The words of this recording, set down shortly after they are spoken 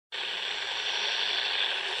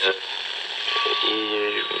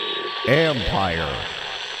Empire.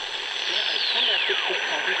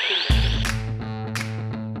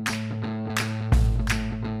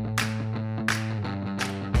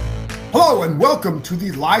 Hello and welcome to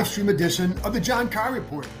the live stream edition of the John Kyle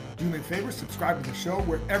Report. Do me a favor, subscribe to the show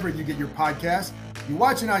wherever you get your podcasts. You're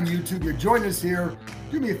watching on YouTube, you're joining us here.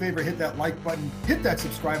 Do me a favor, hit that like button, hit that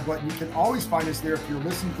subscribe button. You can always find us there if you're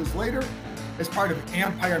listening to this later as part of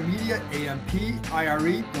Empire Media,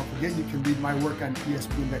 AMP-IRE. Don't forget, you can read my work on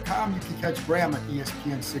ESPN.com. You can catch Bram on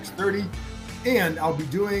ESPN 630. And I'll be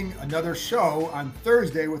doing another show on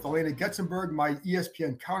Thursday with Elena Getzenberg, my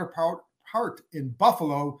ESPN counterpart in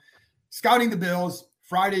Buffalo, scouting the Bills,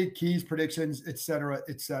 Friday keys, predictions, etc.,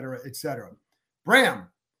 etc., etc. Bram,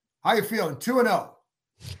 how you feeling? 2-0.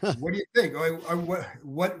 What do you think?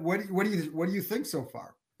 What do you think so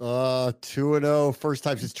far? 2-0, first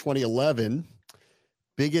time since 2011.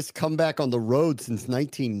 Biggest comeback on the road since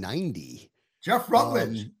 1990. Jeff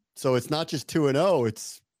Rutledge. So it's not just 2-0,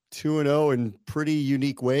 it's 2-0 in pretty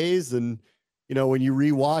unique ways. And, you know, when you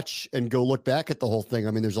rewatch and go look back at the whole thing,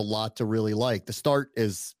 I mean, there's a lot to really like. The start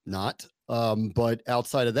is not, but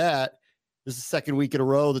outside of that, this is the second week in a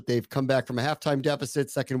row that they've come back from a halftime deficit.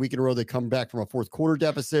 Second week in a row, they come back from a fourth quarter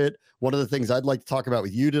deficit. One of the things I'd like to talk about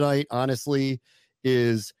with you tonight, honestly,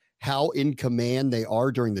 is how in command they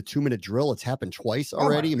are during the 2-minute drill. It's happened twice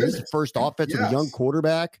already. I mean, this is the first offense with a young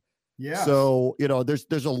quarterback. Yeah. So, you know, there's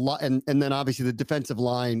a lot. And then obviously the defensive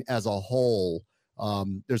line as a whole,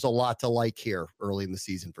 there's a lot to like here early in the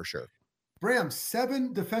season for sure. Bram,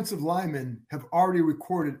 7 defensive linemen have already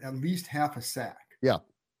recorded at least half a sack. Yeah.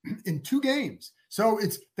 In 2 games. So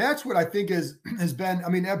that's what I think has been. I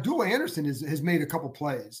mean, Abdullah Anderson has made a couple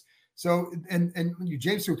plays. So and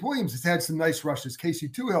James Smith-Williams has had some nice rushes. Casey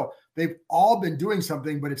Toohill, they've all been doing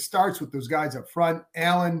something, but it starts with those guys up front.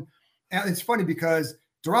 Allen, it's funny because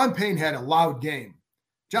Daron Payne had a loud game.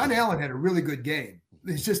 John Allen had a really good game.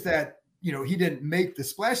 It's just that, you know, he didn't make the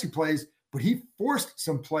splashy plays, but he forced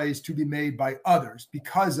some plays to be made by others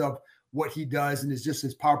because of what he does and is just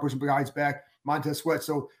his power pushing guys back. Montez Sweat.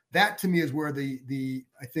 So that to me is where the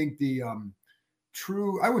I think the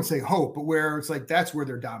true, I wouldn't say hope, but where it's like that's where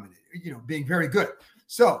they're dominating, you know, being very good.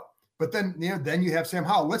 So, but then then you have Sam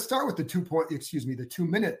Howell. Let's start with the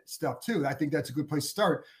 2-minute stuff too. I think that's a good place to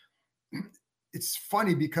start. It's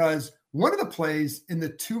funny because one of the plays in the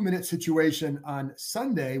 2-minute situation on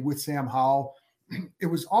Sunday with Sam Howell, it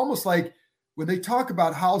was almost like when they talk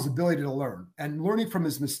about Howell's ability to learn and learning from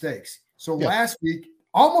his mistakes. So last week,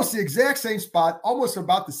 almost the exact same spot, almost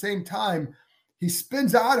about the same time, he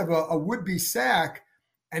spins out of a would-be sack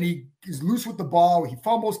and he is loose with the ball. He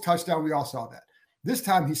fumbles, touchdown. We all saw that. This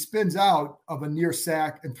time he spins out of a near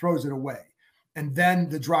sack and throws it away. And then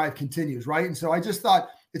the drive continues, right? And so I just thought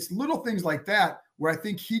it's little things like that where I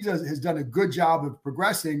think has done a good job of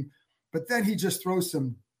progressing, but then he just throws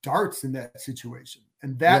some darts in that situation.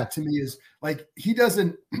 And that to me is like, he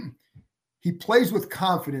plays with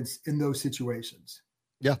confidence in those situations.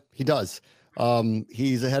 Yeah, he does.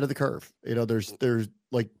 He's ahead of the curve. You know, there's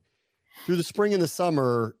like through the spring and the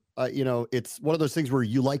summer, you know, it's one of those things where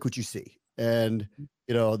you like what you see. And,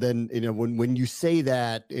 you know, then, you know, when you say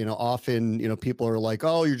that, you know, often, you know, people are like,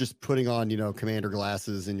 oh, you're just putting on, you know, commander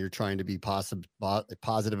glasses and you're trying to be positive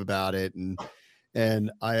about it.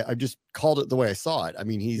 And I just called it the way I saw it. I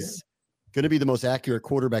mean, he's going to be the most accurate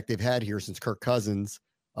quarterback they've had here since Kirk Cousins.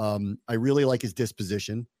 I really like his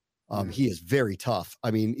disposition. He is very tough.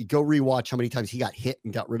 I mean, go rewatch how many times he got hit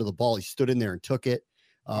and got rid of the ball. He stood in there and took it.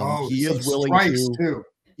 He is willing to, too.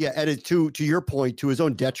 Yeah. And to your point, to his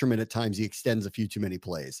own detriment, at times he extends a few too many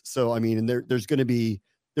plays. So, I mean, and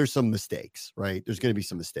there's some mistakes, right? There's going to be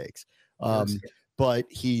some mistakes. But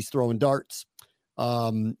he's throwing darts.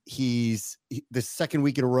 He's the second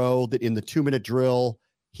week in a row that in the 2-minute drill,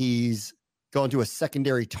 he's gone to a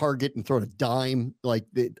secondary target and thrown a dime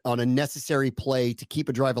on a necessary play to keep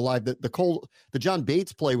a drive alive. The John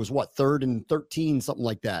Bates play was what, 3rd and 13, something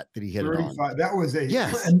like that he hit 35. It on. That was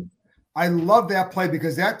and I love that play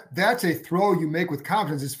because that's a throw you make with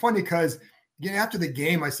confidence. It's funny because again, after the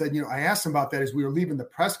game, I said, you know, I asked him about that as we were leaving the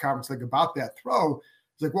press conference, like about that throw.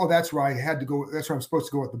 It's like, well, that's where I had to go. That's where I'm supposed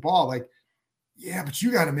to go with the ball. Like, yeah, but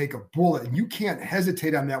you got to make a bullet and you can't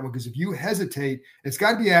hesitate on that one because if you hesitate, it's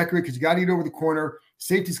got to be accurate because you got to get over the corner.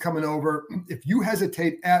 Safety's coming over. If you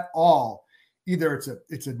hesitate at all, either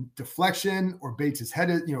it's a deflection or Bates' head,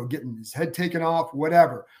 you know, getting his head taken off,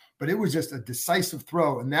 whatever. But it was just a decisive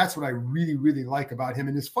throw, and that's what I really, really like about him.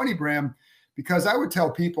 And it's funny, Bram, because I would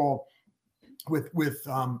tell people with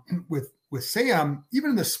Sam,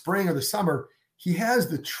 even in the spring or the summer, he has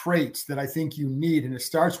the traits that I think you need. And it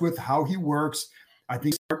starts with how he works. I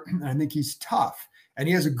think and I think he's tough, and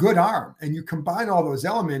he has a good arm. And you combine all those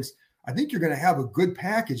elements, I think you're going to have a good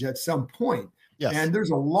package at some point. Yes. And there's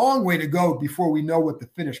a long way to go before we know what the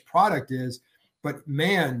finished product is. But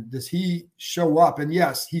man, does he show up? And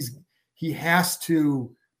yes, he has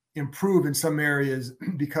to improve in some areas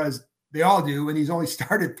because they all do. And he's only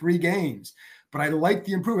started 3 games. But I like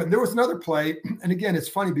the improvement. There was another play. And again, it's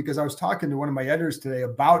funny because I was talking to one of my editors today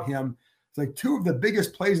about him. It's like 2 of the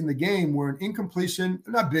biggest plays in the game were an incompletion,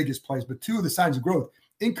 not biggest plays, but 2 of the signs of growth.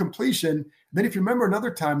 Incompletion. Then if you remember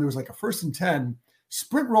another time, there was like a 1st and 10,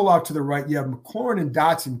 sprint roll out to the right. You have McLaurin and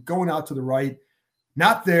Dotson going out to the right,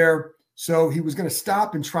 not there. So he was going to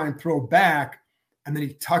stop and try and throw back, and then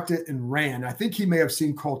he tucked it and ran. I think he may have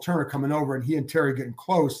seen Cole Turner coming over, and he and Terry getting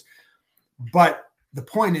close. But the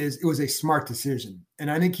point is, it was a smart decision,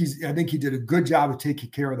 and I think he did a good job of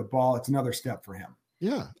taking care of the ball. It's another step for him.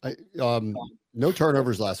 Yeah, no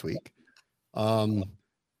turnovers last week.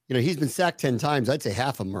 He's been sacked 10 times. I'd say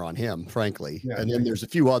half of them are on him, frankly. Yeah, and then there's a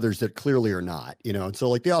few others that clearly are not, and so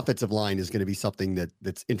like the offensive line is going to be something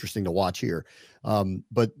that's interesting to watch here.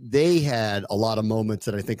 But they had a lot of moments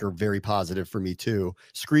that I think are very positive for me too.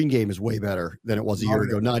 Screen game is way better than it was a year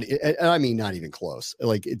ago. Not even close.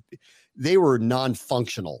 They were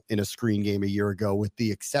non-functional in a screen game a year ago, with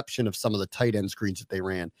the exception of some of the tight end screens that they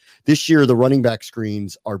ran. This year, the running back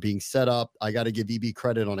screens are being set up. I got to give EB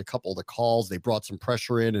credit on a couple of the calls. They brought some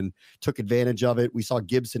pressure in and took advantage of it. We saw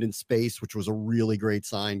Gibson in space, which was a really great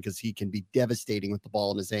sign because he can be devastating with the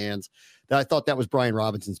ball in his hands. I thought that was Brian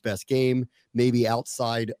Robinson's best game, maybe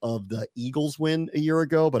outside of the Eagles win a year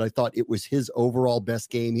ago, but I thought it was his overall best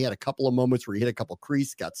game. He had a couple of moments where he hit a couple of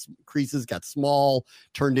creases, got small,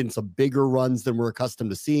 turned in some bigger runs than we're accustomed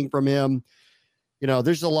to seeing from him.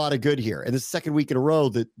 There's a lot of good here. And the second week in a row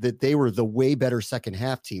that they were the way better second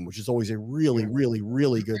half team, which is always a really, really,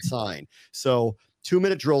 really good sign. So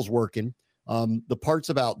 2-minute drills working. The parts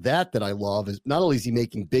about that I love is not only is he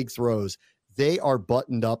making big throws, they are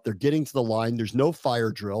buttoned up. They're getting to the line. There's no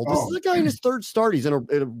fire drill. This is a guy in his 3rd start. He's in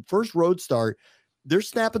a first road start. They're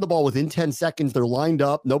snapping the ball within 10 seconds. They're lined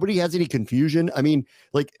up. Nobody has any confusion. I mean,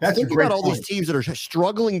 think about all these teams that are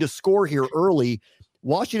struggling to score here early.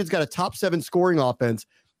 Washington's got a top 7 scoring offense,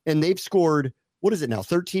 and they've scored,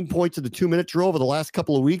 13 points in the 2-minute drill over the last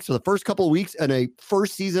couple of weeks, or the first couple of weeks, and a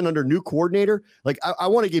first season under new coordinator. I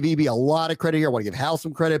want to give EB a lot of credit here. I want to give Hal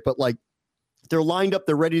some credit, but they're lined up,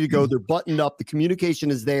 they're ready to go, they're buttoned up, the communication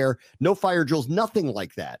is there, no fire drills, nothing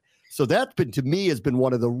like that. So that, to me, has been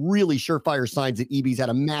one of the really surefire signs that EB's had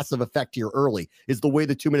a massive effect here early, is the way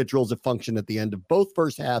the 2-minute drills have functioned at the end of both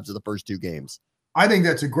first halves of the first 2 games. I think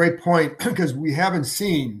that's a great point because we haven't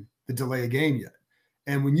seen the delay of game yet.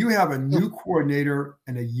 And when you have a new coordinator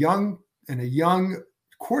and a young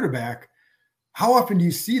quarterback, how often do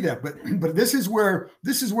you see that? But this is where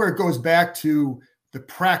it goes back to the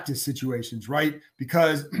practice situations, right?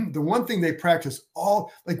 Because the one thing they practice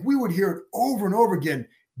we would hear it over and over again,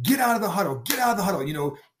 get out of the huddle,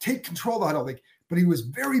 take control of the huddle. But he was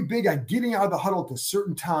very big on getting out of the huddle at a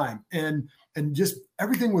certain time. And just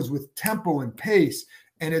everything was with tempo and pace.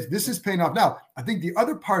 And this is paying off. Now, I think the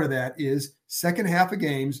other part of that is second half of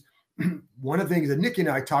games. One of the things that Nicky and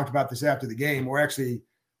I talked about this after the game, or actually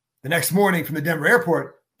the next morning from the Denver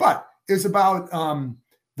airport, but it's about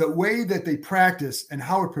the way that they practice and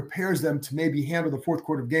how it prepares them to maybe handle the fourth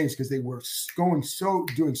quarter of games, because they were doing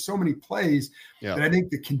so many plays that I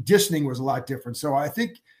think the conditioning was a lot different. So I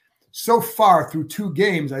think so far through 2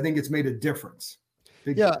 games, I think it's made a difference.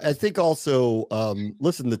 I think also,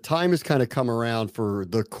 listen, the time has kind of come around for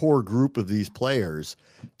the core group of these players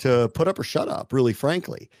to put up or shut up, really,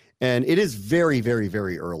 frankly. And it is very, very,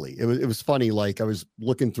 very early. It was funny. I was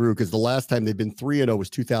looking through, because the last time they've been 3-0 was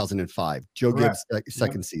 2005, Joe Gibbs'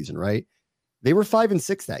 second season, right? They were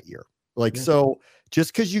 5-6 that year. So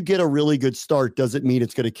just because you get a really good start doesn't mean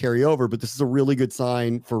it's going to carry over, but this is a really good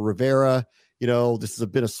sign for Rivera. This has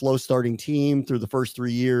been a slow starting team through the first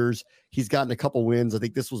 3 years. He's gotten a couple wins. I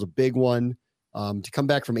think this was a big one. To come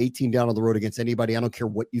back from 18 down on the road against anybody, I don't care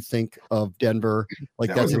what you think of Denver.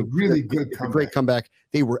 That's a really good comeback. Great comeback.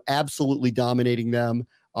 They were absolutely dominating them.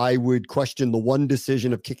 I would question the one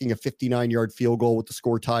decision of kicking a 59-yard field goal with the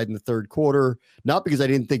score tied in the 3rd quarter, not because I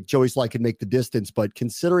didn't think Joey Slye could make the distance, but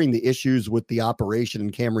considering the issues with the operation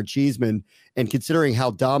and Cameron Cheeseman, and considering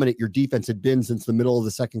how dominant your defense had been since the middle of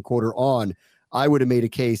the 2nd quarter on, I would have made a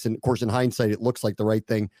case, and of course, in hindsight, it looks like the right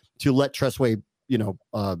thing, to let Tressway,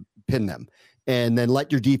 pin them, and then let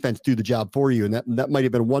your defense do the job for you. And that might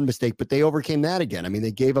have been one mistake, but they overcame that again. I mean,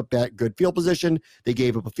 they gave up that good field position. They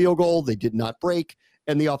gave up a field goal. They did not break,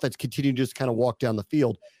 and the offense continued to just kind of walk down the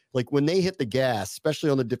field. like when they hit the gas, especially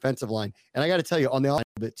on the defensive line. And I got to tell you, on the offensive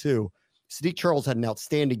bit too, Sadiq Charles had an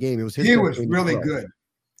outstanding game. It was his. He was really good.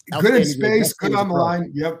 Good in space, good on the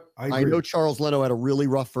line. Yep, I know Charles Leno had a really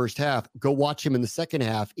rough first half. Go watch him in the second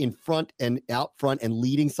half, in front and out front, and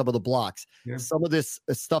leading some of the blocks. Yeah. Some of this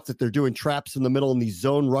stuff that they're doing, traps in the middle and these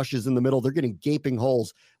zone rushes in the middle, they're getting gaping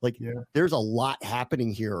holes. Like there's a lot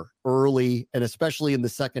happening here early, and especially in the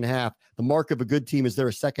second half. The mark of a good team is they're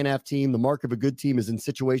a second half team. The mark of a good team is in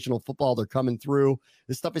situational football. They're coming through.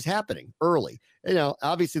 This stuff is happening early. You know,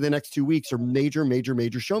 obviously the next 2 weeks are major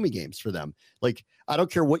show me games for them. Like, I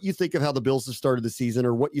don't care what you think of how the Bills have started the season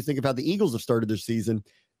or what you think of how the Eagles have started their season.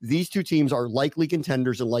 These two teams are likely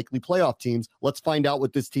contenders and likely playoff teams. Let's find out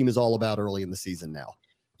what this team is all about early in the season now.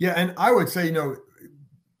 Yeah, and I would say, you know,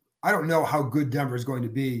 I don't know how good Denver is going to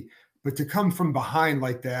be, but to come from behind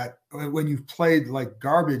like that when you've played like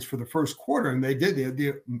garbage for the first quarter, and they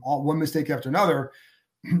did all one mistake after another,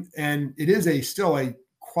 and it is still a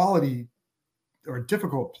quality or a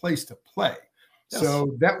difficult place to play. Yes.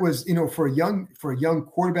 So that was, you know, for a young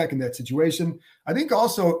quarterback in that situation. I think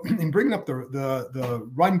also in bringing up the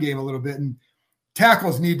run game a little bit, and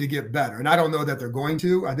tackles need to get better. And I don't know that they're going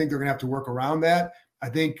to. I think they're going to have to work around that. I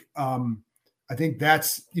think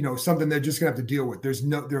that's, you know, something they're just going to have to deal with.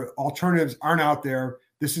 Their alternatives aren't out there.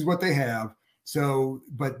 This is what they have. So,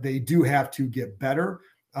 but they do have to get better.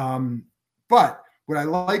 But what I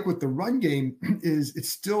like with the run game is it's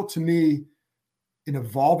still, to me, an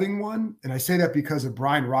evolving one. And I say that because of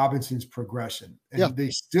Brian Robinson's progression. And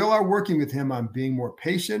they still are working with him on being more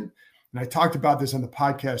patient. And I talked about this on the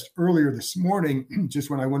podcast earlier this morning,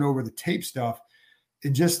 just when I went over the tape stuff,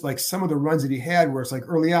 and just like some of the runs that he had where it's like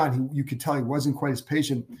early on, you could tell he wasn't quite as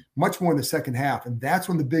patient, much more in the second half. And that's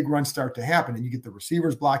when the big runs start to happen. And you get the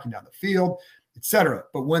receivers blocking down the field, et cetera.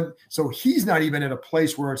 But so he's not even at a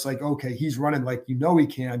place where it's like, okay, he's running like, you know, he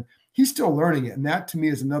can. He's still learning it. And that to me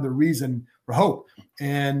is another reason for hope.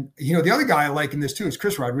 And, you know, the other guy I like in this too is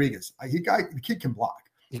Chris Rodriguez. The kid can block.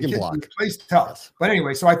 He can block. He plays tough. Yes. But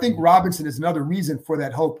anyway, so I think Robinson is another reason for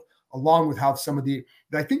that hope, along with how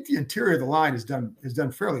I think the interior of the line has done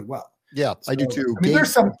fairly well. Yeah, so, I do too. I mean,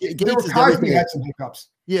 Cosby had some hiccups.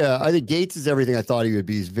 Yeah, I think Gates is everything I thought he would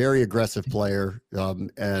be. He's a very aggressive player,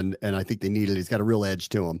 and I think they needed it. He's got a real edge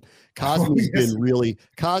to him.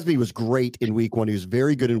 Cosby was great in week 1. He was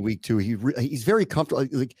very good in week 2. He's very comfortable.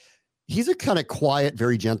 Like, he's a kind of quiet,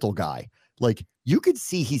 very gentle guy. Like, you could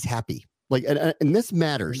see he's happy. Like, and this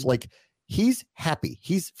matters. Like, he's happy.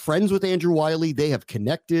 He's friends with Andrew Wiley. They have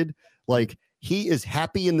connected. Like, he is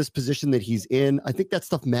happy in this position that he's in. I think that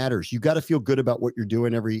stuff matters. You got to feel good about what you're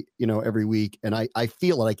doing every week. And I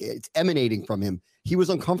feel like it's emanating from him. He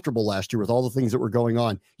was uncomfortable last year with all the things that were going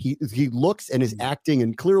on. He looks and is acting,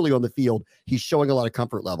 and clearly on the field, he's showing a lot of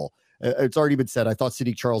comfort level. It's already been said. I thought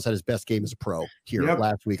Sadiq Charles had his best game as a pro here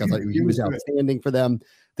last week. I thought he was outstanding for them.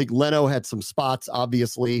 I think Leno had some spots,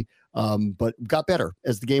 obviously, but got better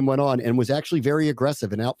as the game went on and was actually very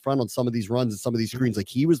aggressive and out front on some of these runs and some of these screens. Like,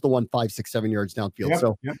 he was the one 5, 6, 7 yards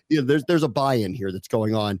downfield. You know, there's a buy-in here that's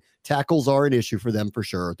going on. Tackles are an issue for them for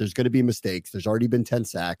sure. There's going to be mistakes. There's already been 10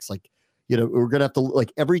 sacks. Like, you know, we're going to have to,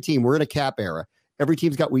 like, every team, we're in a cap era. Every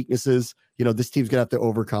team's got weaknesses. You know, this team's going to have to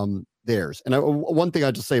overcome theirs. And one thing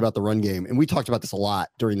I'll just say about the run game, and we talked about this a lot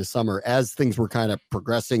during the summer as things were kind of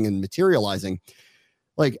progressing and materializing.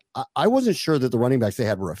 Like, I wasn't sure that the running backs they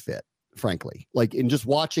had were a fit, frankly. Like, in just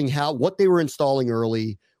watching what they were installing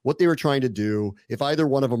early, what they were trying to do, if either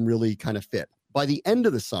one of them really kind of fit. By the end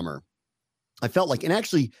of the summer, I felt like, and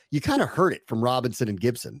actually you kind of heard it from Robinson and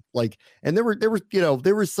Gibson. Like, and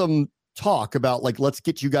there was some talk about, like, let's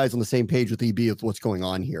get you guys on the same page with EB with what's going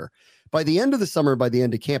on here. By the end of the summer, by the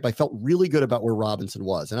end of camp, I felt really good about where Robinson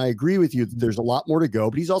was. And I agree with you. There's a lot more to go,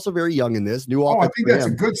 but he's also very young in this new offense. I think that's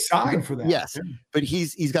a good sign for that. Yes. Yeah. But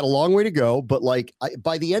he's got a long way to go. But like,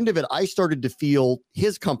 by the end of it, I started to feel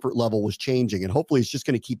his comfort level was changing, and hopefully it's just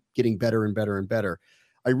going to keep getting better and better and better.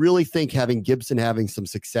 I really think having Gibson having some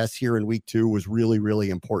success here in week 2 was really,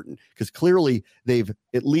 really important, because clearly they've,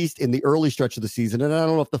 at least in the early stretch of the season, and I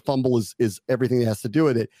don't know if the fumble is everything that has to do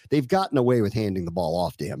with it, they've gotten away with handing the ball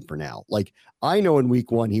off to him for now. Like, I know in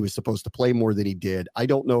week 1 he was supposed to play more than he did. I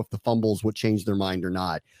don't know if the fumbles would change their mind or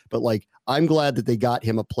not, but like, I'm glad that they got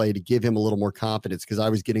him a play to give him a little more confidence, because I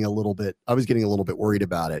was getting a little bit worried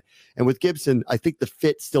about it. And with Gibson, I think the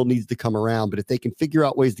fit still needs to come around, but if they can figure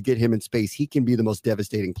out ways to get him in space, he can be the most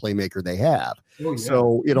devastating playmaker they have. Oh, yeah.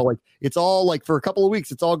 So, you know, like, it's all like, for a couple of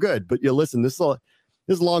weeks, it's all good, but listen, this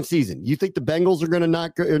is a long season. You think the Bengals are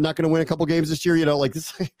not going to win a couple games this year? You know, like,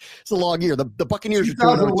 this it's a long year. The Buccaneers are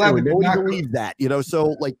 2-2. Nobody believes that, you know?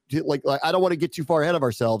 So like, I don't want to get too far ahead of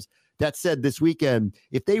ourselves, That said, this weekend,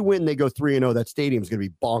 if they win, they go 3-0. That stadium is going to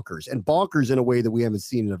be bonkers, and bonkers in a way that we haven't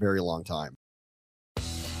seen in a very long time.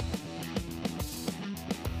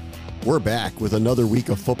 We're back with another week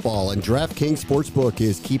of football, and DraftKings Sportsbook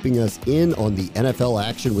is keeping us in on the NFL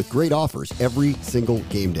action with great offers every single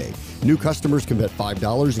game day. New customers can bet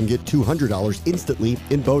 $5 and get $200 instantly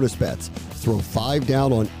in bonus bets. Throw $5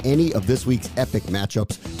 down on any of this week's epic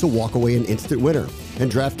matchups to walk away an instant winner.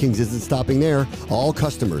 And DraftKings isn't stopping there. All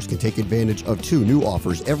customers can take advantage of 2 new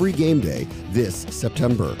offers every game day this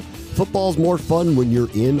September. Football's more fun when you're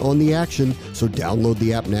in on the action, so download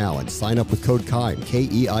the app now and sign up with code KEIM,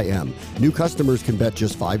 K-E-I-M. New customers can bet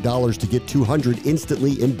just $5 to get $200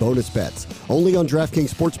 instantly in bonus bets. Only on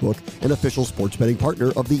DraftKings Sportsbook, an official sports betting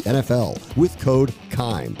partner of the NFL, with code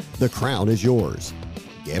KEIM. The crown is yours.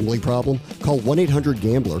 Gambling problem? Call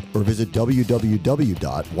 1-800-GAMBLER or visit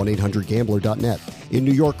www.1800gambler.net. In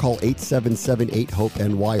New York, call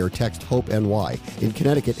 877-8-HOPE-NY or text HOPE-NY. In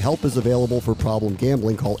Connecticut, help is available for problem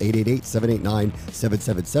gambling. Call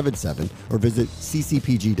 888-789-7777 or visit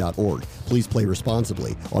ccpg.org. Please play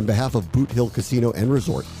responsibly. On behalf of Boot Hill Casino and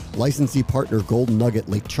Resort, licensee partner Golden Nugget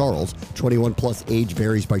Lake Charles, 21 plus, age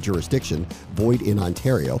varies by jurisdiction, void in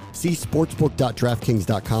Ontario. See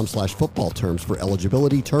sportsbook.draftkings.com/football terms for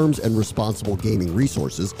eligibility, terms, and responsible gaming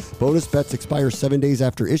resources. Bonus bets expire 7 days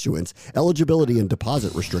after issuance. Eligibility and deposit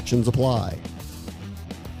restrictions apply.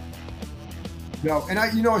 No, and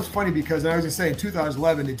it's funny because I was just saying,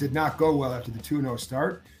 2011, it did not go well after the 2-0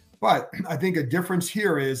 start. But I think a difference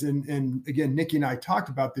here is, and again, Nikki and I talked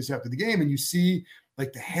about this after the game, and you see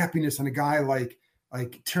like the happiness on a guy like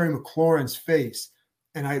Terry McLaurin's face,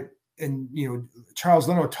 and Charles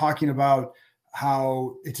Leno talking about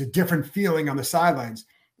how it's a different feeling on the sidelines.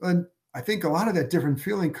 And I think a lot of that different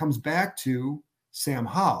feeling comes back to Sam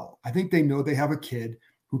Howell. I think they know they have a kid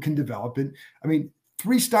who can develop it. I mean,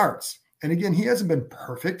 3 starts. And again, he hasn't been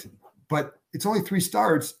perfect, but it's only 3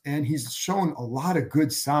 starts, and he's shown a lot of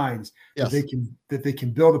good signs that they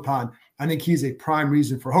can build upon. I think he's a prime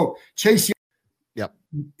reason for hope. Chase Young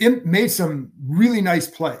made some really nice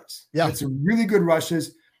plays. Had some really good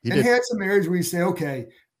rushes, had some areas where you say, okay,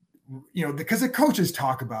 because the coaches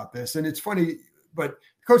talk about this, and it's funny, but the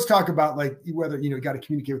coaches talk about like whether you got to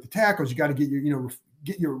communicate with the tackles, you got to get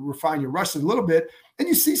refine your rushes a little bit, and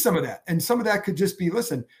you see some of that, and some of that could just be,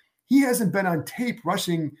 listen, he hasn't been on tape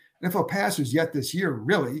rushing NFL passers yet this year,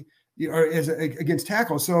 really, or against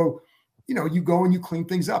tackles. So, you go and you clean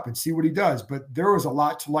things up and see what he does. But there was a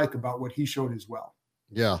lot to like about what he showed as well.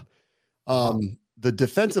 Yeah. The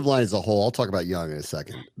defensive line as a whole, I'll talk about Young in a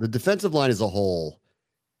second. The defensive line as a whole,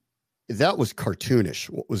 that was cartoonish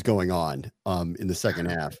what was going on in the second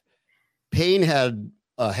half. Payne had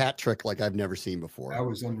a hat trick like I've never seen before. That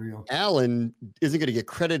was unreal. Allen isn't going to get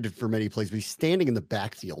credited for many plays, but he's standing in the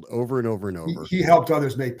backfield over and over and over. He helped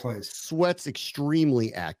others make plays. Sweat's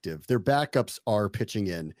extremely active. Their backups are pitching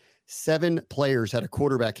in. 7 players had a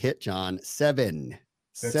quarterback hit, John. 7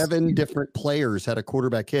 different players had a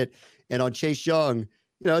quarterback hit. And on Chase Young,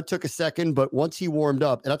 it took a second, but once he warmed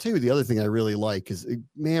up, and I'll tell you the other thing I really like is,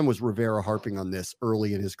 man, was Rivera harping on this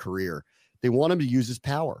early in his career. They want him to use his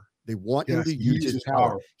power. They want him to use his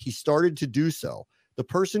power. He started to do so. The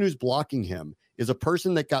person who's blocking him is a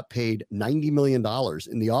person that got paid $90 million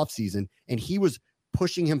in the offseason, and he was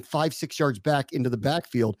pushing him 5-6 yards back into the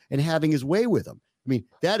backfield and having his way with him. I mean,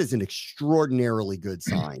 that is an extraordinarily good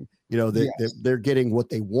sign. They're getting what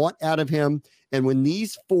they want out of him. And when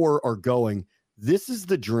these 4 are going, this is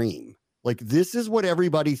the dream. Like, this is what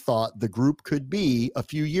everybody thought the group could be a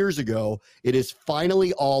few years ago. It is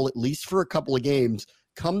finally all, at least for a couple of games,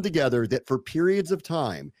 come together that for periods of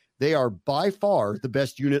time, they are by far the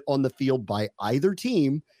best unit on the field by either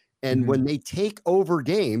team. And when they take over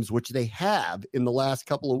games, which they have in the last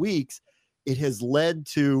couple of weeks, it has led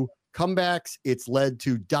to comebacks. It's led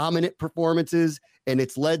to dominant performances, and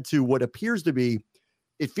it's led to what appears to be,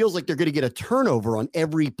 it feels like they're going to get a turnover on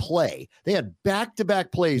every play. They had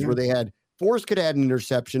back-to-back plays where they had Forrest could add an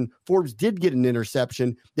interception. Forbes did get an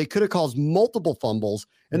interception. They could have caused multiple fumbles.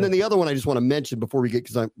 And then the other one I just want to mention before we get,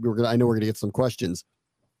 because I know we're going to get some questions.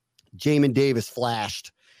 Jamin Davis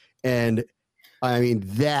flashed, and I mean,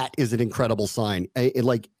 that is an incredible sign.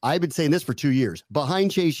 I've been saying this for 2 years. Behind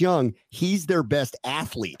Chase Young, he's their best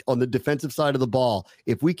athlete on the defensive side of the ball.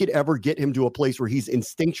 If we could ever get him to a place where he's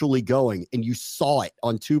instinctually going, and you saw it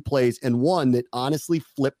on 2 plays, and one that honestly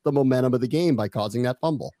flipped the momentum of the game by causing that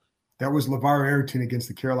fumble. That was LeVar Arrington against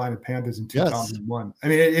the Carolina Panthers in 2001. Yes. I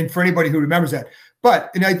mean, and for anybody who remembers that.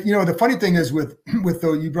 But, the funny thing is with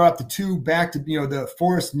you brought up the 2 back to, the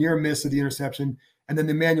Forrest near miss of the interception and then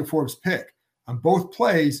the Emmanuel Forbes pick. On both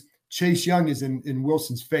plays, Chase Young is in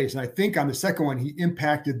Wilson's face. And I think on the second one, he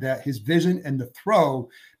impacted that his vision and the throw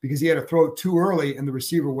because he had to throw it too early and the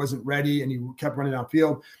receiver wasn't ready and he kept running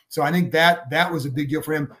downfield. So I think that was a big deal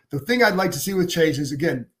for him. The thing I'd like to see with Chase is,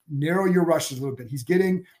 again, narrow your rushes a little bit.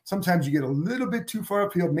 Sometimes you get a little bit too far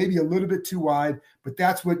upfield, maybe a little bit too wide, but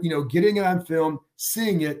that's what, getting it on film,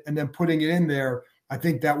 seeing it, and then putting it in there. I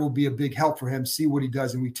think that will be a big help for him, see what he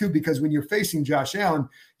does in week 2, because when you're facing Josh Allen,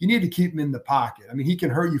 you need to keep him in the pocket. I mean, he can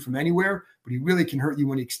hurt you from anywhere, but he really can hurt you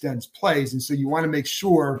when he extends plays. And so you want to make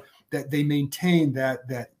sure that they maintain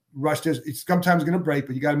that rush. It's sometimes going to break,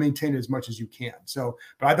 but you got to maintain it as much as you can. So,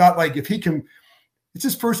 but I thought, like, if he can, it's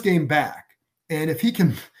his first game back. And if he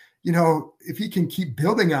can, if he can keep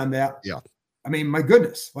building on that, yeah. I mean, my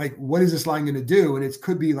goodness, like, what is this line going to do? And it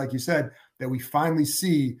could be, like you said, that we finally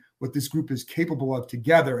see what this group is capable of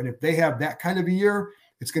together. And if they have that kind of a year,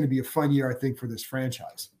 it's going to be a fun year, I think, for this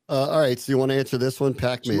franchise. All right. So you want to answer this one,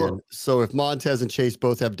 Pac-Man? Sure. So if Montez and Chase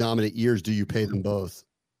both have dominant years, do you pay them both?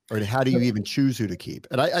 Or how do you even choose who to keep?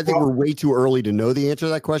 And I think we're way too early to know the answer to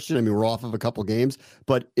that question. I mean, we're off of a couple games,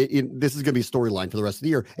 but this is going to be a storyline for the rest of the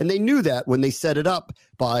year. And they knew that when they set it up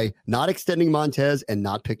by not extending Montez and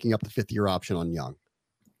not picking up the 5th-year option on Young.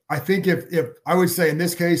 I think if I would say in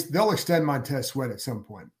this case, they'll extend Montez Sweat at some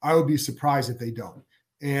point. I would be surprised if they don't.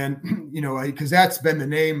 And, because that's been the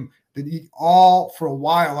name that for a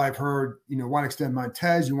while I've heard, want to extend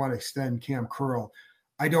Montez, you want to extend Cam Curl.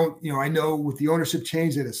 I don't, I know with the ownership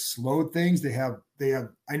change that has slowed things. They have,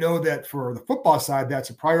 I know that for the football side,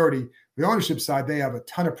 that's a priority. The ownership side, they have a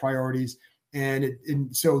ton of priorities. And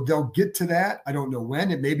so they'll get to that. I don't know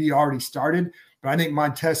when. It may be already started, but I think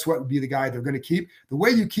Montez Sweat would be the guy they're going to keep. The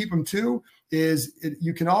way you keep him too is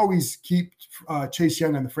you can always keep Chase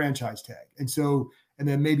Young on the franchise tag. And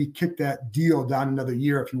then maybe kick that deal down another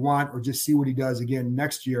year if you want, or just see what he does again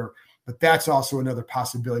next year. But that's also another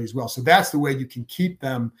possibility as well. So that's the way you can keep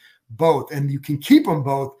them both. And you can keep them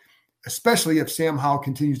both, especially if Sam Howell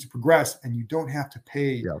continues to progress and you don't have to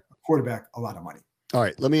pay a quarterback a lot of money. All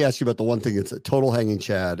right. Let me ask you about the one thing that's a total hanging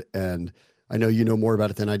Chad. And I know you know more about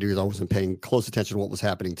it than I do because I wasn't paying close attention to what was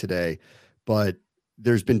happening today. But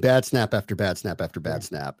there's been bad snap after bad snap after bad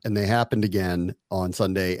snap. And they happened again on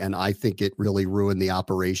Sunday. And I think it really ruined the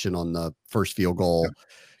operation on the first field goal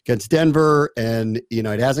against Denver. And,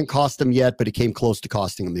 it hasn't cost them yet, but it came close to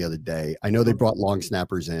costing them the other day. I know they brought long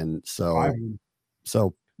snappers in. So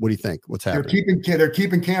what do you think? What's happening? They're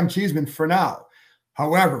keeping Cam Cheeseman for now.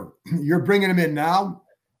 However, you're bringing him in now.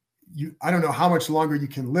 I don't know how much longer you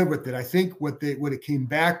can live with it. I think what it came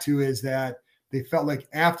back to is that they felt like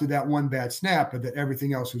after that one bad snap that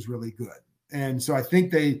everything else was really good. And so I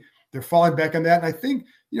think they're falling back on that. And I think,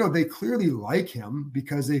 they clearly like him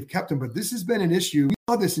because they've kept him, but this has been an issue. We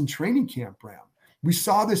saw this in training camp, Bram. We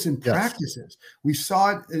saw this in practices. We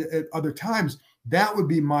saw it at other times. That would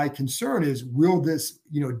be my concern is, will this,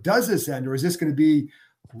 does this end, or is this going to be,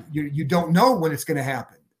 you don't know when it's going to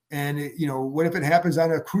happen. And what if it happens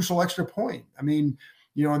on a crucial extra point? I mean,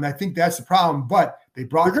 and I think that's the problem, but they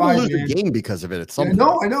brought They're going to lose the game because of it at some point.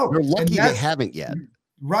 I know. They're lucky they haven't yet.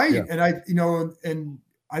 Right. Yeah. And and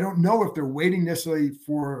I don't know if they're waiting necessarily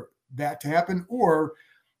for that to happen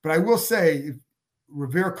but I will say, if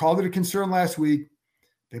Rivera called it a concern last week,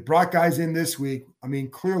 they brought guys in this week. I mean,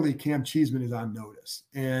 clearly Cam Cheeseman is on notice.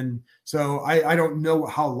 And so I don't know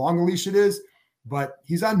how long a leash it is, but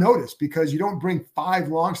he's on notice because you don't bring 5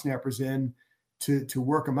 long snappers in to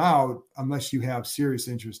work them out unless you have serious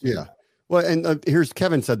interest in that. Well, and here's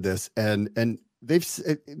Kevin said this, and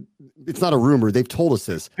it's not a rumor. They've told us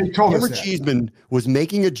this. They told us that Cheeseman was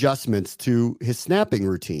making adjustments to his snapping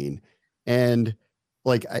routine, and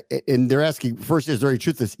they're asking first, is there any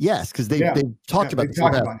truth to this? Yes, because they talked about this.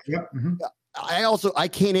 Yep. Mm-hmm. I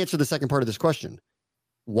can't answer the second part of this question.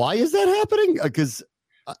 Why is that happening? Because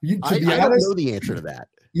I don't know the answer to that.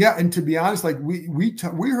 Yeah, and to be honest, like we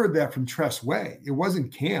heard that from Tress Way. It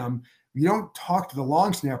wasn't Cam. You don't talk to the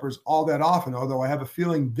long snappers all that often, although I have a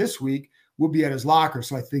feeling this week we'll be at his locker.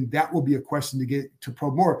 So I think that will be a question to get to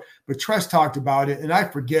probe more. But Tress talked about it, and I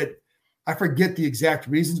forget the exact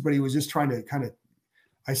reasons, but he was just trying to kind of,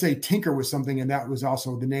 I say tinker with something, and that was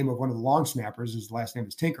also the name of one of the long snappers. His last name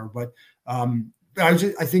is Tinker. But I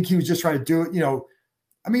think he was just trying to do it,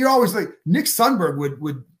 I mean, you're always like Nick Sundberg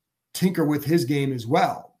would tinker with his game as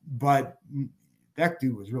well, but that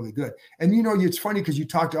dude was really good. And, it's funny because you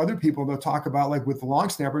talk to other people, they'll talk about, like, with the long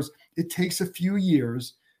snappers, it takes a few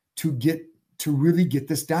years to really get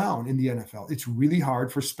this down in the NFL. It's really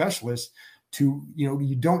hard for specialists to,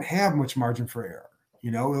 you don't have much margin for error.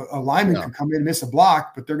 You know, a lineman could come in and miss a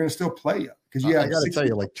block, but they're going to still play you because you have. I got to tell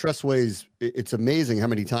you, like Tress Way's, it's amazing how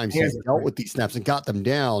many times he's dealt with these snaps and got them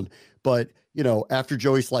down. But you know, after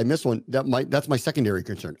Joey Sly missed one, that's my secondary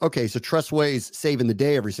concern. Okay, so Tress Way's saving the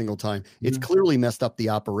day every single time. It's clearly messed up the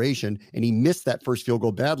operation, and he missed that first field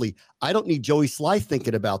goal badly. I don't need Joey Sly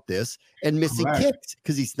thinking about this and missing kicks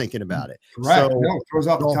because he's thinking about it. Correct. So no, it throws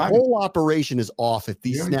off the time. whole operation is off if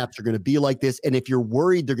these snaps are going to be like this, and if you're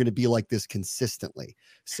worried they're going to be like this consistently.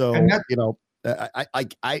 So you know.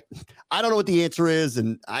 I don't know what the answer is,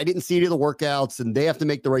 and I didn't see any of the workouts, and they have to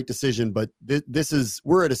make the right decision. But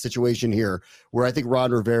we're at a situation here where I think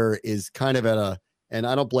Ron Rivera is kind of at and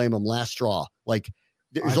I don't blame him, last straw. Like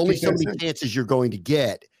there's only so many chances you're going to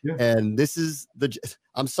get, and this is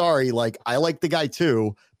I'm sorry, like I like the guy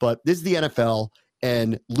too, but this is the NFL,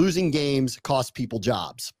 and losing games cost people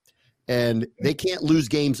jobs, and they can't lose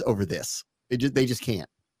games over this. They just can't.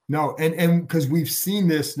 No, and because we've seen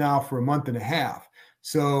this now for a month and a half.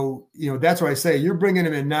 So, you know, that's why I say you're bringing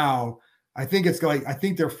him in now. I think I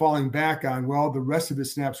think they're falling back on, well, the rest of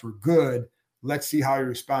his snaps were good. Let's see how he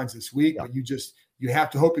responds this week. But you have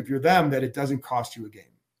to hope if you're them that it doesn't cost you a game.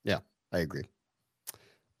 Yeah, I agree.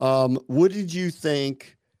 What did you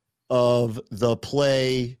think of the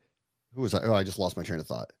play? Who was I? Oh, I just lost my train of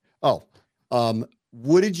thought.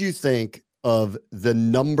 What did you think of the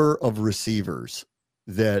number of receivers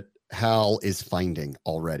that Hal is finding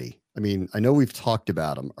already? I mean, I know we've talked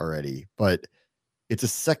about them already, but it's a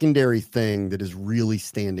secondary thing that is really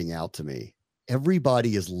standing out to me.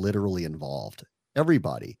 Everybody is literally involved.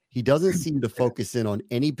 Everybody. He doesn't seem to focus in on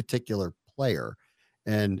any particular player,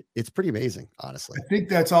 and it's pretty amazing, honestly. I think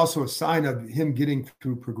that's also a sign of him getting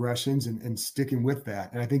through progressions and sticking with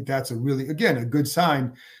that. And I think that's a good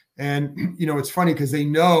sign. And, you know, it's funny because he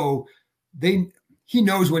knows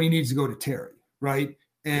when he needs to go to Terry. Right.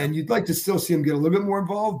 And you'd like to still see him get a little bit more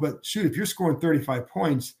involved, but shoot, if you're scoring 35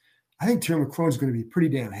 points, I think Terry McLaurin is going to be pretty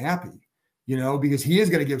damn happy, you know, because he is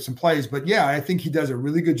going to give some plays. But yeah, I think he does a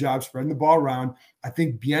really good job spreading the ball around. I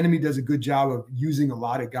think Bieniemy does a good job of using a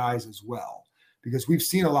lot of guys as well, because we've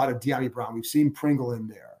seen a lot of De'Ami Brown. We've seen Pringle in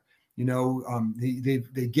there. You know,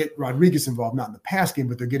 they get Rodriguez involved, not in the pass game,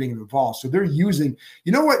 but they're getting him involved. So they're using,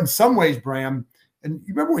 you know what, in some ways, Bram, and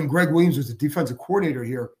you remember when Greg Williams was the defensive coordinator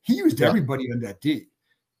here, he used everybody on that D.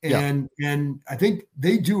 And I think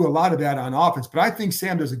they do a lot of that on offense. But I think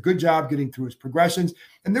Sam does a good job getting through his progressions.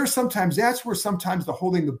 And that's where sometimes the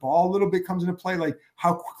holding the ball a little bit comes into play. Like,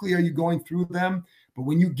 how quickly are you going through them? But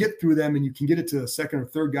when you get through them and you can get it to the second or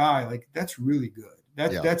third guy, like, that's really good.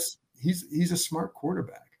 He's a smart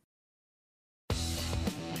quarterback.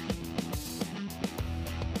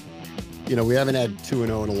 You know, we haven't had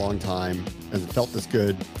 2-0 in a long time, and it felt this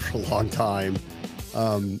good for a long time.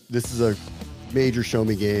 This is a major show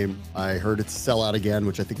me game. I heard it's a sellout again,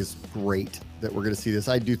 which I think is great that we're going to see this.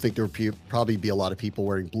 I do think there will probably be a lot of people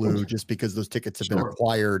wearing blue just because those tickets have been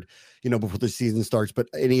acquired, you know, before the season starts. But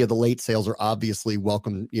any of the late sales are obviously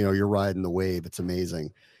welcome. You know, you're riding the wave. It's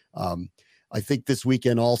amazing. I think this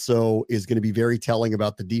weekend also is going to be very telling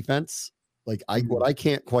about the defense. Like what I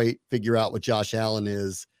can't quite figure out with Josh Allen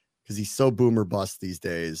is, because he's so boomer bust these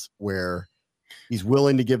days, where he's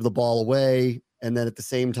willing to give the ball away, and then at the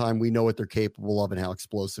same time, we know what they're capable of and how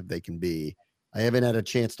explosive they can be. I haven't had a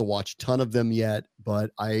chance to watch a ton of them yet,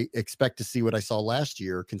 but I expect to see what I saw last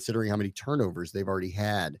year, considering how many turnovers they've already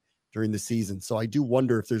had during the season. So I do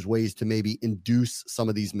wonder if there's ways to maybe induce some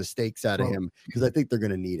of these mistakes out of him, because I think they're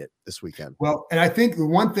going to need it this weekend. Well, and I think the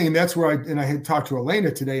one thing, that's where I had talked to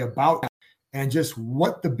Elena today about that, and just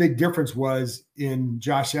what the big difference was in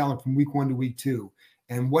Josh Allen from week 1 to week 2,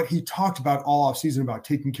 and what he talked about all offseason about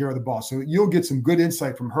taking care of the ball. So you'll get some good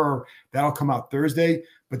insight from her. That'll come out Thursday.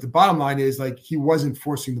 But the bottom line is, like, he wasn't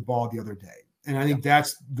forcing the ball the other day. And I think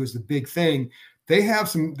was the big thing. The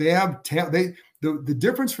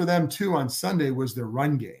difference for them too on Sunday was their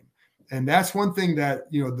run game. And that's one thing that,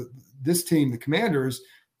 you know, this team, the Commanders,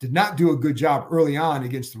 did not do a good job early on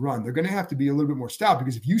against the run. They're going to have to be a little bit more stout,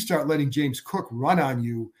 because if you start letting James Cook run on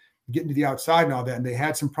you, getting to the outside and all that, and they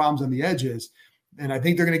had some problems on the edges, and I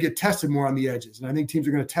think they're going to get tested more on the edges. And I think teams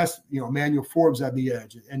are going to test, you know, Emmanuel Forbes on the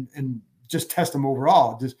edge and just test them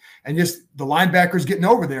overall. Just the linebackers getting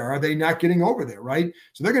over there. Are they not getting over there? Right.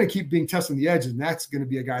 So they're going to keep being tested on the edges, and that's going to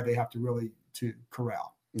be a guy they have to really to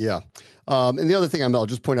corral. Yeah. And the other thing I'll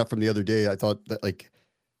just point out from the other day, I thought that, like,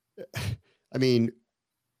 I mean,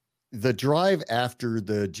 the drive after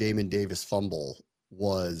the Jamin Davis fumble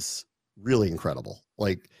was really incredible.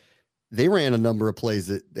 Like, they ran a number of plays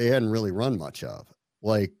that they hadn't really run much of.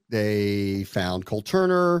 Like, they found Cole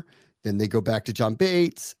Turner, then they go back to John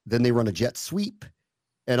Bates, then they run a jet sweep.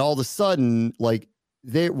 And all of a sudden, like,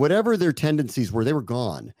 whatever their tendencies were, they were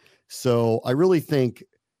gone. So I really think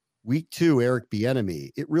week 2, Eric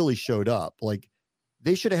Bieniemy, it really showed up. Like,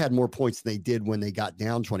 they should have had more points than they did when they got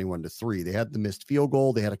down 21-3. They had the missed field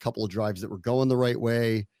goal. They had a couple of drives that were going the right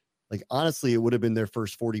way. Like, honestly, it would have been their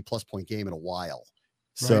first 40+ point game in a while.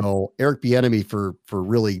 So right. Eric Bieniemy for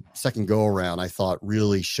really second go around, I thought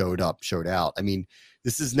really showed out. I mean,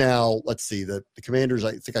 this is now, let's see, the Commanders,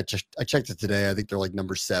 I think I checked it today. I think they're like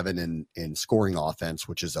number 7 in scoring offense,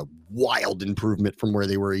 which is a wild improvement from where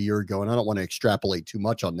they were a year ago. And I don't want to extrapolate too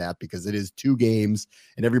much on that because it is 2 games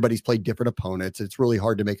and everybody's played different opponents. It's really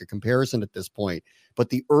hard to make a comparison at this point. But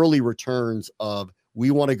the early returns of,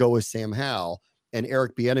 we want to go with Sam Howell, and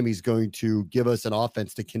Eric Bieniemy is going to give us an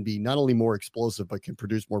offense that can be not only more explosive, but can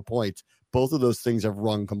produce more points. Both of those things have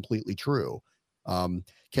rung completely true.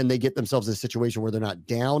 Can they get themselves in a situation where they're not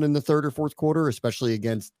down in the 3rd or 4th quarter, especially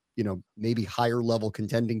against, maybe higher level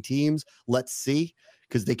contending teams? Let's see,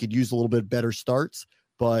 because they could use a little bit better starts.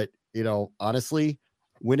 But, honestly,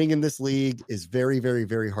 winning in this league is very, very,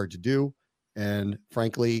 very hard to do. And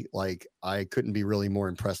frankly, like, I couldn't be really more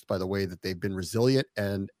impressed by the way that they've been resilient.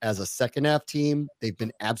 And as a second half team, they've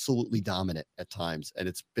been absolutely dominant at times. And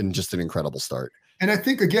it's been just an incredible start. And I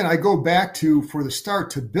think, again, I go back to, for the start,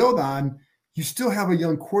 to build on, you still have a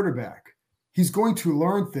young quarterback. He's going to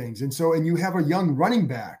learn things. And you have a young running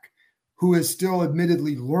back who is still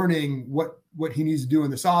admittedly learning what he needs to do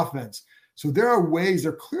in this offense. So there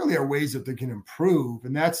clearly are ways that they can improve.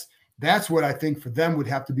 And that's what I think for them would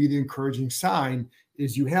have to be the encouraging sign,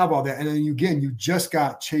 is you have all that. And then you just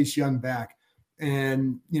got Chase Young back.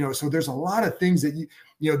 And, so there's a lot of things that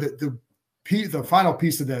the final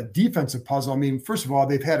piece of the defensive puzzle. I mean, first of all,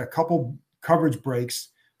 they've had a couple coverage breaks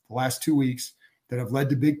the last 2 weeks that have led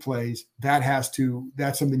to big plays. That's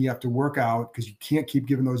something you have to work out, because you can't keep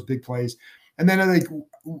giving those big plays. And then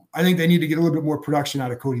I think they need to get a little bit more production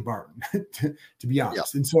out of Cody Barton, to be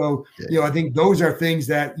honest. Yeah. And so, I think those are things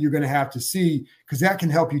that you're going to have to see, because that can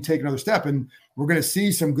help you take another step. And we're going to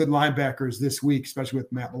see some good linebackers this week, especially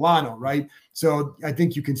with Matt Milano, right? So I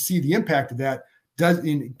think you can see the impact of that. Does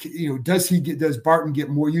Barton get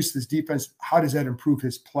more use of this defense? How does that improve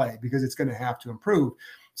his play? Because it's going to have to improve.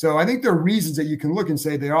 So I think there are reasons that you can look and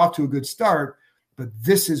say they're off to a good start, but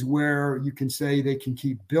this is where you can say they can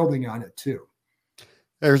keep building on it too.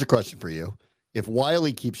 There's a question for you. If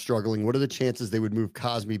Wiley keeps struggling, what are the chances they would move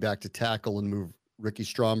Cosmi back to tackle and move Ricky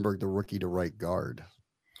Stromberg, the rookie, to right guard?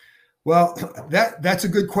 Well, that's a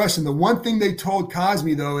good question. The one thing they told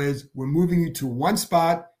Cosmi, though, is we're moving you to one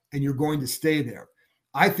spot and you're going to stay there.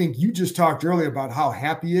 I think you just talked earlier about how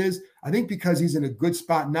happy he is. I think because he's in a good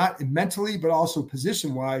spot, not mentally, but also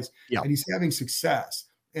position-wise, and he's having success.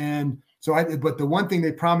 And so, but the one thing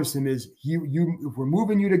they promised him is, if we're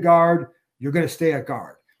moving you to guard, you're going to stay at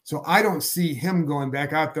guard. So I don't see him going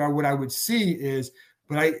back out there. What I would see is,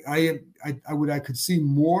 but I could see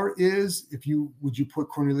more is, would you put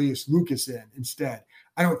Cornelius Lucas in instead?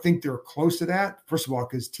 I don't think they're close to that. First of all,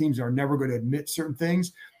 because teams are never going to admit certain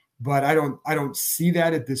things. But I don't see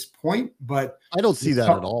that at this point. But I don't see that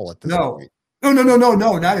at all at this point.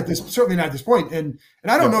 No, not at this. Certainly not at this point. And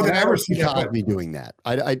I don't know that I ever see Cosmi doing that.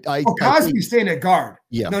 Cosmi staying at guard.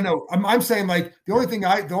 Yeah. No. I'm saying, like, the only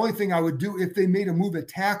thing I would do if they made a move at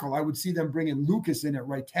tackle, I would see them bringing Lucas in at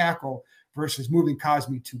right tackle versus moving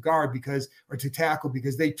Cosmi to guard or to tackle,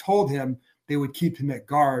 because they told him they would keep him at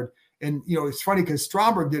guard. And it's funny because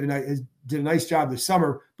Stromberg did a nice job this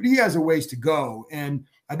summer, but he has a ways to go. And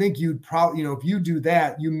I think you'd probably, if you do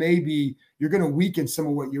that, you're going to weaken some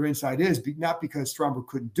of what your inside is, not because Stromberg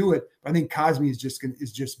couldn't do it, but I think Cosmi is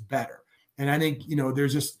just better. And I think,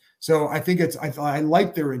 so I think I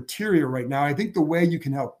like their interior right now. I think the way you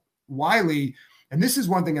can help Wiley, and this is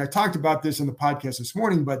one thing I talked about this on the podcast this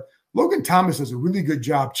morning, but Logan Thomas does a really good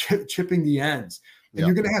job chipping the ends, and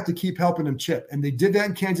you're going to have to keep helping him chip. And they did that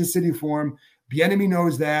in Kansas City for him. Bieniemy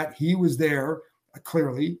knows that. He was there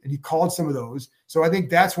clearly, and he called some of those. So I think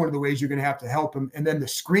that's one of the ways you're going to have to help him. And then the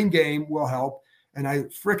screen game will help. And I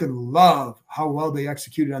freaking love how well they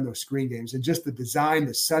executed on those screen games, and just the design,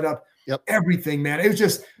 the setup, everything, man.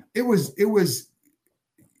 It was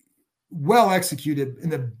well executed,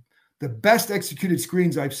 and the best executed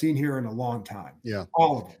screens I've seen here in a long time. Yeah.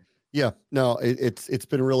 All of them. Yeah, no, it's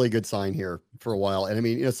been a really good sign here for a while. And I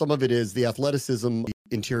mean, some of it is the athleticism, the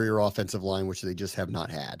interior offensive line, which they just have not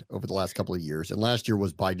had over the last couple of years. And last year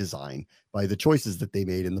was by design, by the choices that they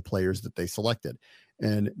made and the players that they selected.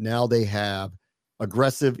 And now they have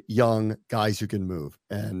aggressive young guys who can move.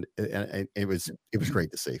 And it was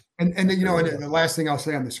great to see. And then, and the last thing I'll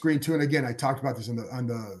say on the screen too, and again, I talked about this on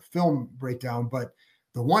the film breakdown, but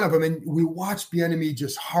the one of them, and we watched Bieniemy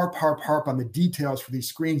just harp on the details for these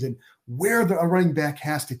screens and where the running back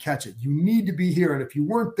has to catch it. You need to be here, and if you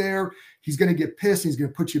weren't there, he's going to get pissed and he's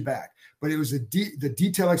going to put you back. But it was the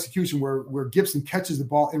detail execution where Gibson catches the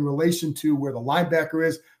ball in relation to where the linebacker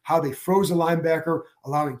is, how they froze the linebacker,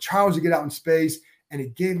 allowing Charles to get out in space, and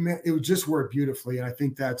it would just work beautifully. And I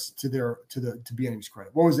think that's to Bieniemy's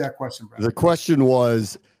credit. What was that question, Brad? The question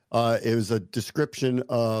was, it was a description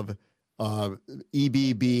of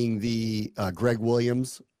EB being the Greg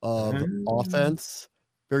Williams of offense.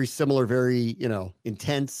 Very similar, very,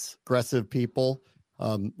 intense, aggressive people.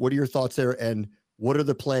 What are your thoughts there? And what are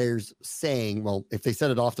the players saying? Well, if they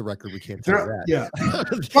said it off the record, we can't tell you that. Yeah.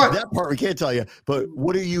 That part we can't tell you. But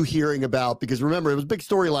what are you hearing about? Because remember, it was a big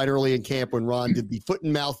storyline early in camp when Ron did the foot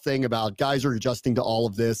and mouth thing about guys are adjusting to all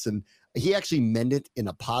of this. And he actually meant it in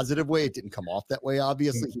a positive way. It didn't come off that way,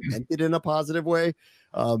 obviously. He meant it in a positive way.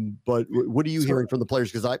 But what are you hearing from the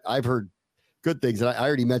players? Because I've heard good things, and I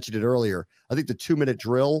already mentioned it earlier. I think the 2-minute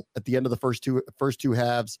drill at the end of the first two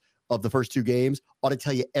halves of the first two games ought to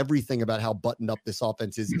tell you everything about how buttoned up this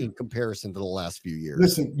offense is in comparison to the last few years.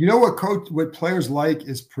 Listen, you know what players like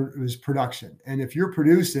is production. And if you're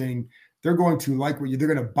producing, they're going to like they're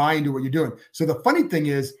going to buy into what you're doing. So the funny thing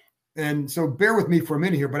is, and so bear with me for a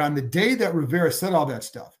minute here, but on the day that Rivera said all that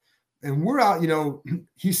stuff, and we're out,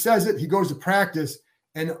 he says it, he goes to practice,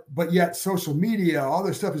 but yet social media, all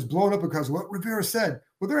this stuff is blown up because of what Rivera said.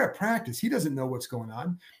 Well, they're at practice. He doesn't know what's going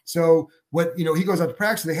on. So he goes out to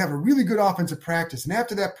practice. They have a really good offensive practice. And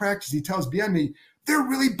after that practice, he tells Bieniemy, they're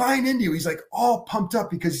really buying into you. He's like all pumped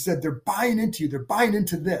up because he said, they're buying into you. They're buying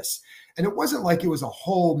into this. And it wasn't like it was a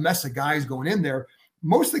whole mess of guys going in there.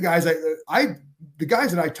 Most of the guys, the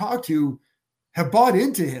guys that I talked to have bought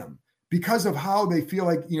into him because of how they feel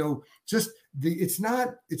like, it's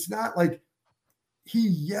not like he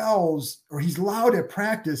yells or he's loud at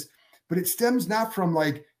practice, but it stems not from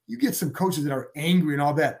like, you get some coaches that are angry and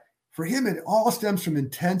all that. For him, it all stems from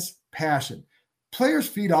intense passion. Players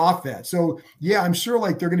feed off that. So yeah, I'm sure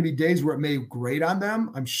like there are going to be days where it may grate on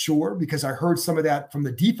them. I'm sure, because I heard some of that from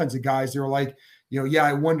the defensive guys. They were like,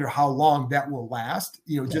 I wonder how long that will last,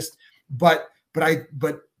 but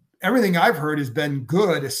everything I've heard has been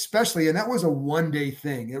good, especially, and that was a one-day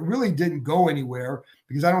thing. It really didn't go anywhere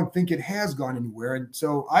because I don't think it has gone anywhere. And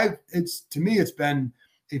so to me, it's been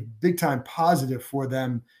a big time positive for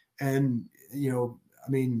them. And,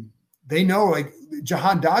 they know, like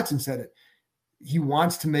Jahan Dotson said it, he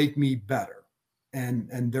wants to make me better.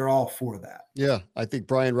 And they're all for that. Yeah. I think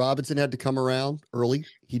Brian Robinson had to come around early.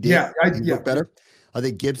 He did. Yeah. Better. I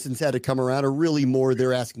think Gibson's had to come around, or really more,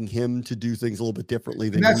 they're asking him to do things a little bit differently.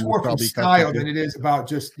 And that's more from style than it is about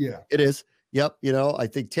just, It is. Yep. I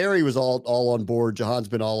think Terry was all on board. Jahan's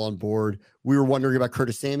been all on board. We were wondering about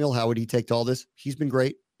Curtis Samuel. How would he take to all this? He's been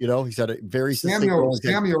great. He's had a very Samuel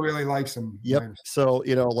really likes him. Yep. So,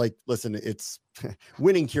 listen, it's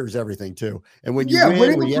winning cures everything too. And when you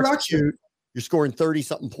execute, you're scoring 30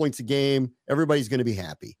 something points a game, everybody's going to be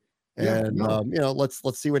happy. And,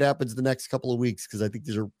 let's see what happens the next couple of weeks. Cause I think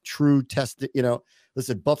these are true test,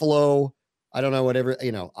 listen, Buffalo, I don't know, whatever,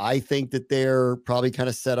 I think that they're probably kind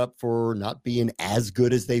of set up for not being as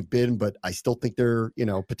good as they've been, but I still think they're,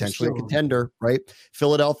 potentially a contender, right?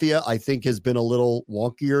 Philadelphia, I think, has been a little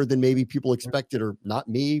wonkier than maybe people expected, or not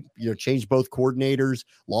me, changed both coordinators,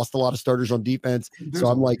 lost a lot of starters on defense. So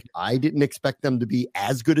I'm like, I didn't expect them to be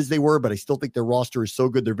as good as they were, but I still think their roster is so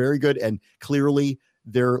good. They're very good. And clearly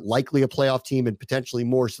they're likely a playoff team and potentially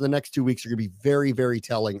more. So the next 2 weeks are going to be very, very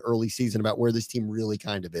telling early season about where this team really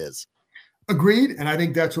kind of is. Agreed. And I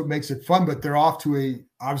think that's what makes it fun, but they're off to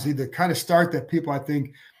obviously the kind of start that people, I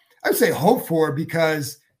would say hope for,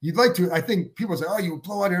 because you'd like to, I think people say, oh, you would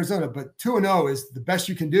blow out Arizona, but 2-0 is the best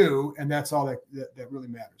you can do. And that's all that really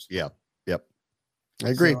matters. Yeah. Yep. I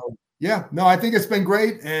agree. So, I think it's been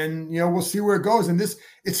great, and, we'll see where it goes. And it's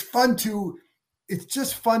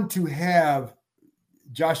just fun to have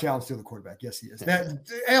Josh Allen still the quarterback. Yes, he is.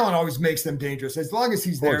 Allen always makes them dangerous. As long as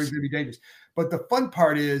he's there, he's going to be dangerous. But the fun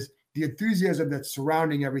part is the enthusiasm that's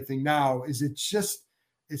surrounding everything now.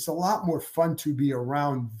 It's a lot more fun to be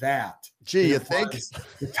around that. Gee, you think?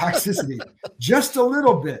 The toxicity, just a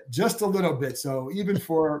little bit. So even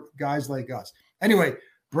for guys like us. Anyway,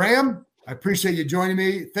 Bram, I appreciate you joining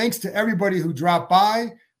me. Thanks to everybody who dropped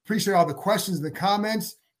by. Appreciate all the questions and the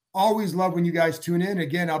comments. Always love when you guys tune in.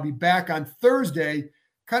 Again, I'll be back on Thursday,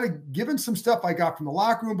 kind of giving some stuff I got from the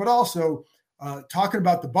locker room, but also talking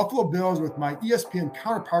about the Buffalo Bills with my ESPN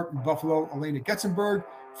counterpart in Buffalo, Elena Getzenberg.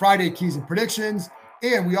 Friday, Keys and Predictions.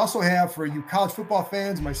 And we also have, for you college football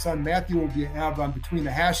fans, my son Matthew will have on Between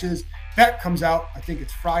the Hashes. That comes out, I think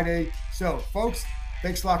it's Friday. So, folks,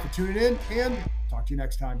 Thanks a lot for tuning in, and talk to you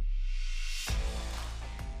next time.